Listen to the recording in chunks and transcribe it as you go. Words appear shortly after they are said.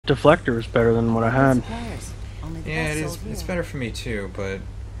deflector was better than what I had. Yeah, it's better for me too, but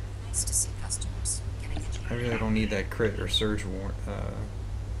I really don't need that crit or surge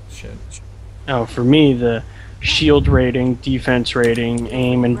shit. Oh, for me, the shield rating, defense rating,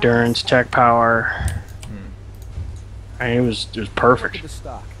 aim, endurance, tech power. I mean, it was perfect. Look at the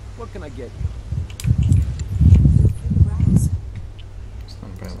stock. What can I get you? It's not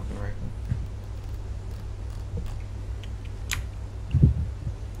a bad looking rifle.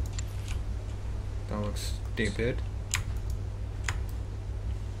 That looks stupid.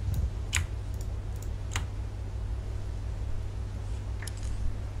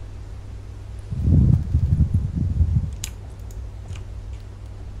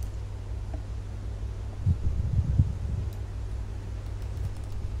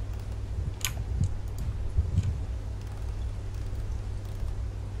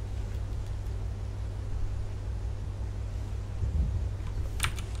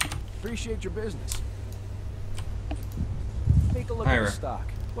 Appreciate your business. Take a look Haldeir. at the stock.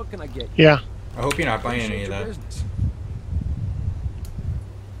 What can I get you? Yeah. I hope you're not buying Appreciate any of your that. business.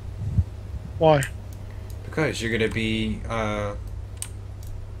 Why? Because you're gonna be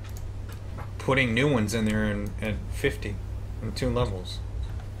putting new ones in there at 50 in 2 levels.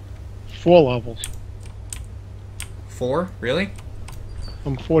 4 levels. 4? Really?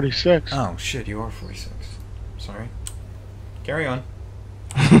 I'm 46. Oh shit, you are 46. Sorry. Carry on.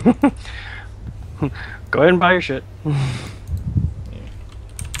 Go ahead and buy your shit. I'm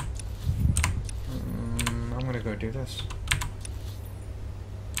gonna go do this.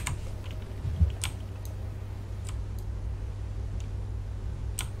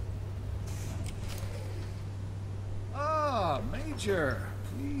 Ah, Major.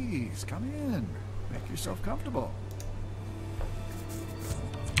 Please, come in. Make yourself comfortable.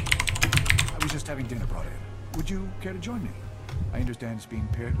 I was just having dinner brought in. Would you care to join me? I understand it's being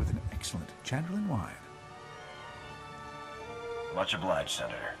paired with an excellent Chandler's wine. Much obliged,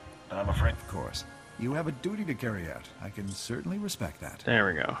 Senator. But I'm afraid... Of course. You have a duty to carry out. I can certainly respect that. There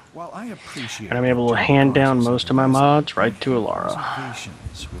we go. While I appreciate... And I'm able to hand down most of my mods right to Alara.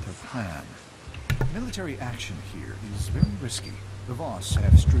 Reservations with her plan. Military action here is very risky. The Voss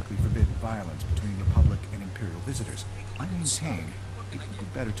have strictly forbidden violence between Republic and Imperial visitors. I maintain it would be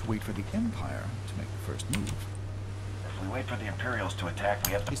better to wait for the Empire to make the first move. If we wait for the Imperials to attack,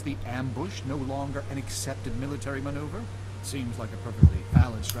 we have to... Is the ambush no longer an accepted military maneuver? Seems like a perfectly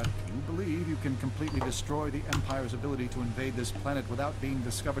valid strategy. You believe you can completely destroy the Empire's ability to invade this planet without being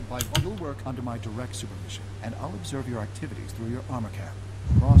discovered by... You'll work under my direct supervision, and I'll observe your activities through your armor cap.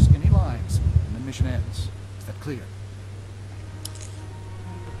 Cross any lines, and the mission ends. Is that clear?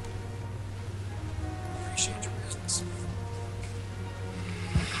 Appreciate your business.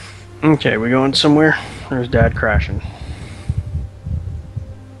 Okay, we going somewhere? There's Dad crashing.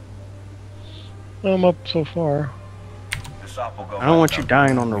 I'm up so far. This op will go I don't want right you up.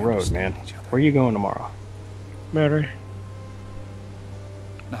 dying on the road, man. Where are you going tomorrow? Mary.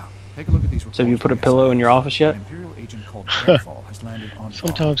 Now, take a look at these reports. So have you put a pillow in your office yet? An Imperial agent called Deadfall has landed on...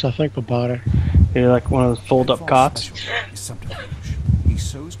 Sometimes I think about it. You're like one of those fold-up Deadfall's cots? specialty is subterfuge. He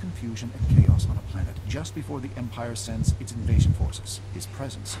sows confusion and chaos on a planet just before the Empire sends its invasion forces. His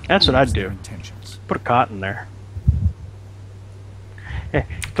presence... That's what I'd proves their do. intentions. Put a cot in there. Hey,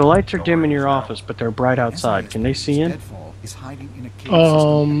 the lights are dim in your office, but they're bright outside. Can they see in? Deadfall is hiding in a cave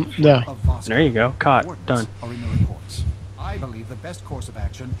system no. of Voss. There you go. Cot. Coordinates Done. are in the reports. I believe the best course of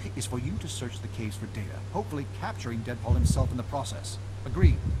action is for you to search the caves for data, hopefully capturing Deadfall himself in the process.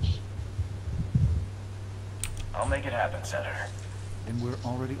 Agreed? I'll make it happen, Senator. Then we're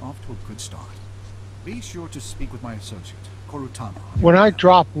already off to a good start. Be sure to speak with my associate, Korutama. When I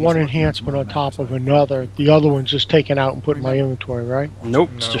drop one enhancement on top of another, the other one's just taken out and put in my inventory, right? Nope,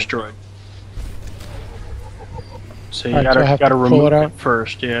 it's No. destroyed. So you Alright, so I have gotta to pull remove it it out?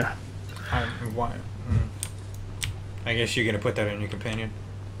 first, yeah. Why? I guess you're gonna put that in your companion.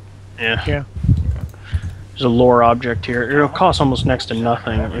 Yeah. Yeah. There's a lore object here. It'll cost almost next to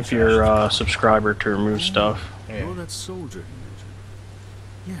nothing if you're a subscriber to remove stuff. Yeah. Oh, that soldier you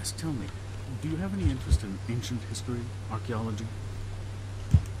mentioned. Yes, tell me, do you have any interest in ancient history, archaeology?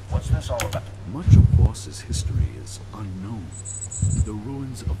 What's this all about? Much of Voss's history is unknown. The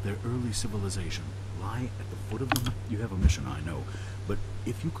ruins of their early civilization lie at the foot of the... You have a mission, I know, but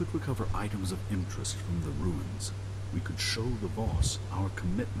if you could recover items of interest from the ruins, we could show the Voss our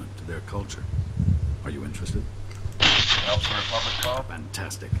commitment to their culture. Are you interested? Help the Republic cause?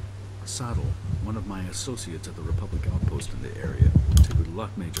 Fantastic. Saddle, one of my associates at the Republic outpost in the area. Good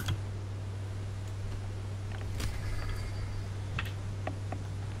luck, Major.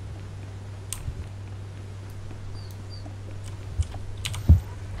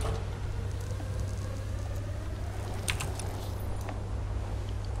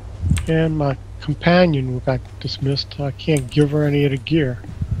 And my companion got dismissed. I can't give her any of the gear.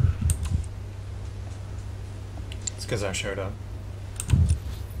 It's because I showed up.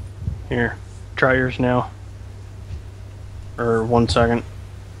 Here, try yours now. Or 1 second.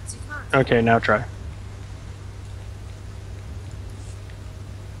 Okay, now try.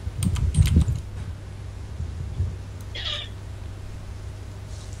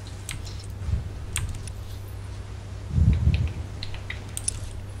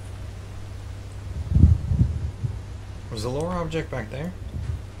 Was the lower object back there?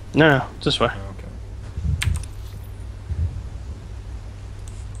 No, this way. Oh, okay.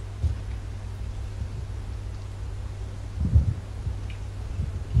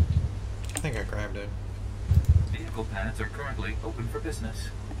 I think I grabbed it. Vehicle paths are currently open for business.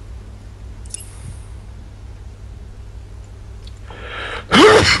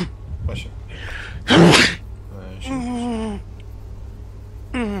 Bless you.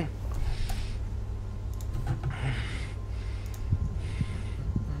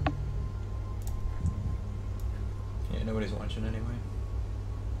 Yeah, nobody's watching anyway.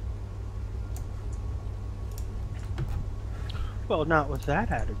 Well, not with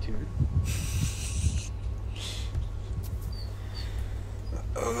that attitude.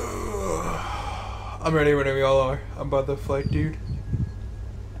 I'm ready whenever y'all are. I'm about to fight, dude.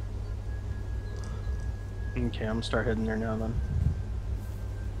 Okay, I'm gonna start heading there now then.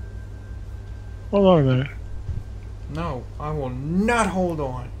 Hold on a minute. No, I will not hold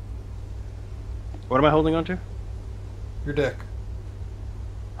on. What am I holding on to? Your dick.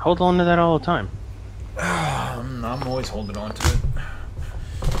 Hold on to that all the time. I'm always holding on to it.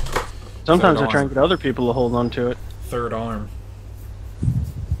 Sometimes Third I try arm. and get other people to hold on to it. Third arm.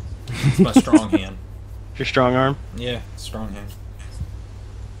 It's my strong hand. Your strong arm? Yeah, strong hand.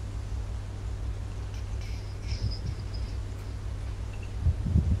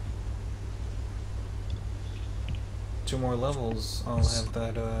 Two more levels, I'll have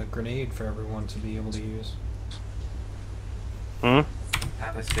that grenade for everyone to be able to use. Hmm?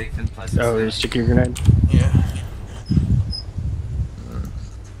 Have a safe and pleasant Oh, stay. you stick your grenade? Yeah.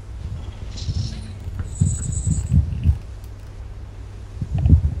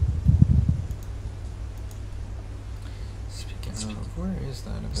 Speaking of, where is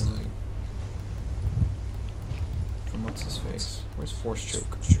that ability? From what's his face? Where's Force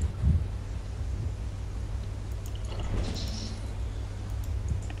Choke?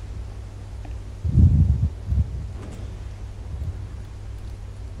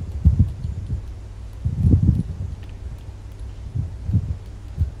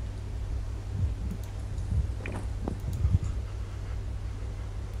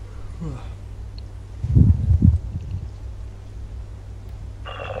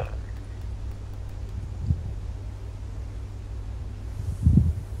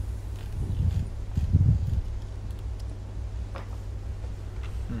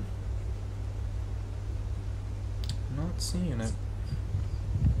 Not seeing it.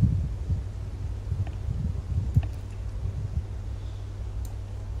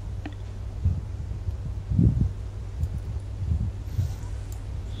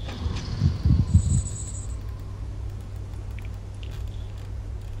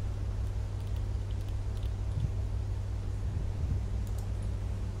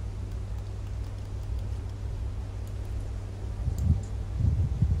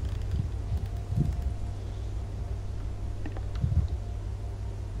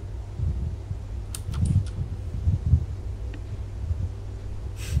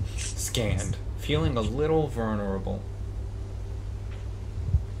 Scanned. Feeling a little vulnerable.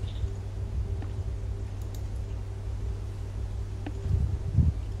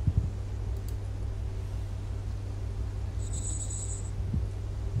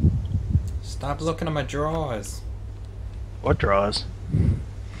 Stop looking at my drawers. What draws?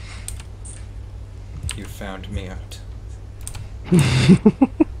 You found me out.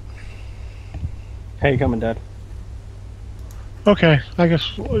 How you coming, Dad? Okay, I guess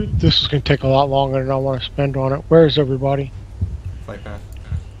this is going to take a lot longer than I want to spend on it. Where is everybody? Flight path.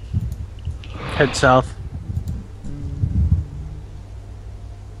 Head south.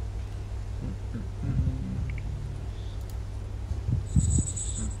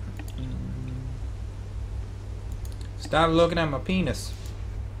 Stop looking at my penis.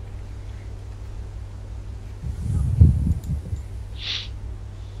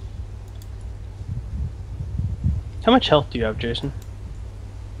 How much health do you have, Jason?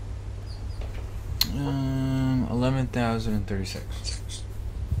 11,036.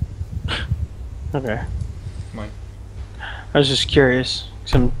 Okay. Why? I was just curious.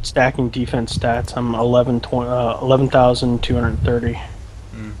 'Cause I'm stacking defense stats. I'm 11,230.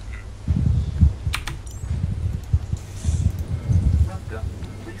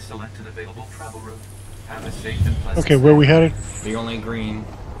 Have a safe and pleasant Okay, where we headed? The only green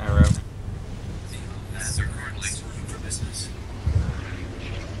arrow. Planets are currently open for business.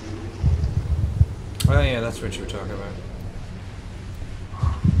 Oh yeah, that's what you were talking about.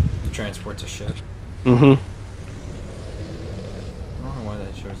 The transports a ship. Mm-hmm. I don't know why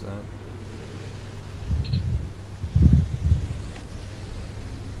that shows that.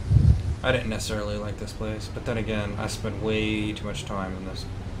 I didn't necessarily like this place, but then again, I spent way too much time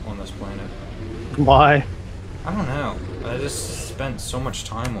on this planet. Why? I don't know. I just spent so much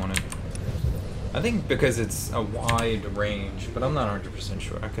time on it. I think because it's a wide range, but I'm not 100%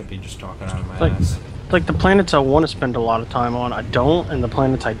 sure. I could be just talking out of my ass. Like the planets I want to spend a lot of time on, I don't, and the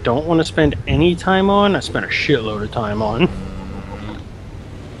planets I don't want to spend any time on, I spend a shitload of time on.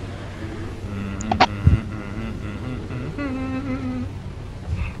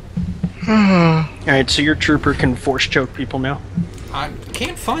 Alright, so your trooper can force choke people now? I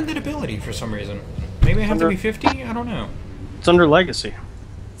can't find that ability for some reason. Maybe I have to be 50? I don't know. It's under Legacy.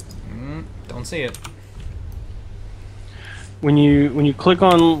 Don't see it. When you click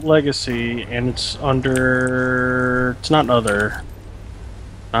on Legacy and it's under, it's not other,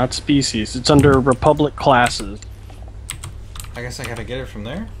 not species, it's under Republic classes. I guess I gotta get it from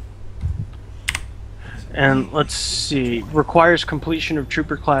there? And let's see, requires completion of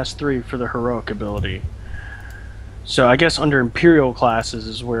Trooper Class 3 for the heroic ability. So I guess under Imperial classes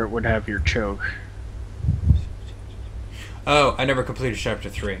is where it would have your choke. Oh, I never completed Chapter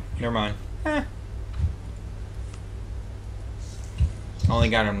 3. Never mind. Only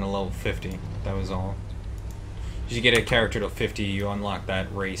got him to level 50. That was all. If you get a character to 50, you unlock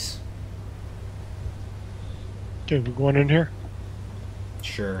that race. Okay, we're going in here?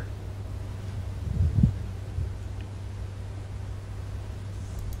 Sure.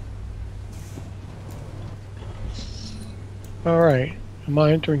 Alright. Am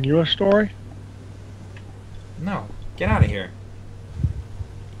I entering your story? No. Get out of here.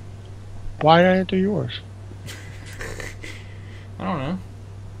 Why did I enter yours? I don't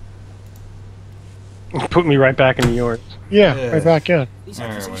know. Put me right back into yours. Yeah, Yeah. right back in. These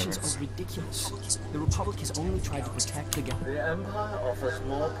Alright, accusations whatever. are ridiculous. The Republic has only tried to protect the galaxy. The Empire offers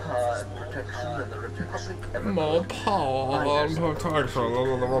more power and protection than the Republic ever More could. power and protection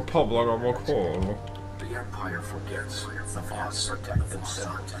than the Republic ever could. The Empire forgets the Voss protect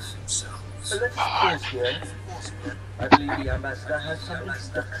themselves. Let's pause here. I believe the Ambassador has some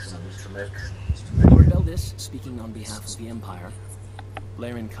instructions to make. Lord Beldis, speaking on behalf of the Empire.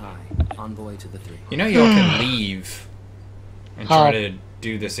 Laren Kai, envoy to the Three. You know y'all can leave and How? try to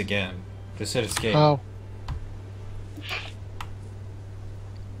do this again. Just hit escape. Oh.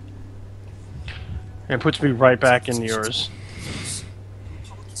 It puts me right back into yours.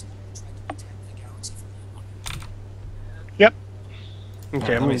 Yep.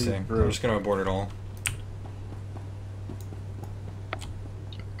 Okay, Let I'm me see. gonna I'm just gonna abort it all.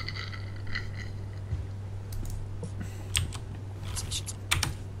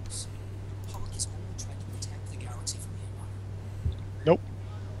 Nope.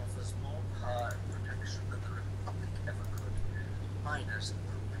 Offers more power and protection than the Republic ever could. Minus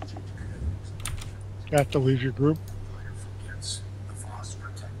the rigid codes. You have to leave your group. The Empire forgets the Voss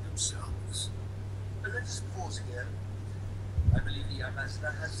protect themselves. Let's pause here. I believe the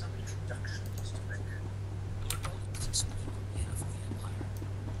Ambassador has some introductions to make. Lord Beldis, speaking on behalf of the Empire.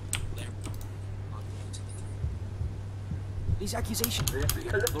 Laren, envoy to the Three. These accusations.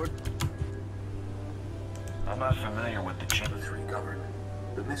 Lord. I'm not familiar with the chain. The Three govern.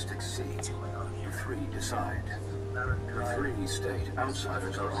 The Mystics see. The Three decide. The Three state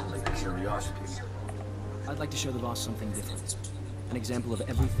outsiders are only a curiosity. I'd like to show the boss something different. An example of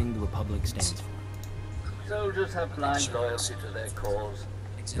everything the Republic stands for. Soldiers have blind loyalty to their cause.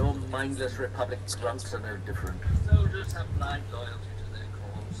 Your mindless Republic grunts are no different. Soldiers have blind loyalty to their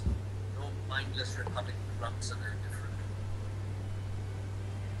cause. Your mindless Republic grunts are no different.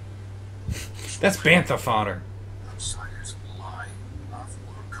 That's bantha fodder. Outsiders lie.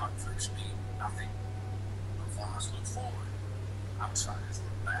 Off-world conflicts mean nothing. The Voss look forward. Outsiders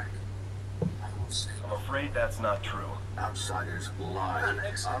look back. I will say. I'm afraid that's not true. Outsiders lie.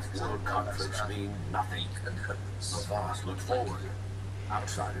 Off-world conflicts mean nothing. The Voss look forward.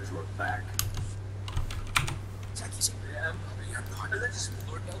 Outsiders look back.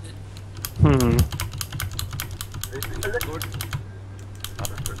 Hmm. Lord,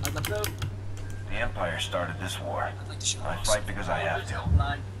 I'd like to. The Empire started this war. I fight because I have to.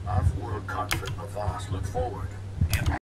 Blind Off-world conflict. The Voss look forward.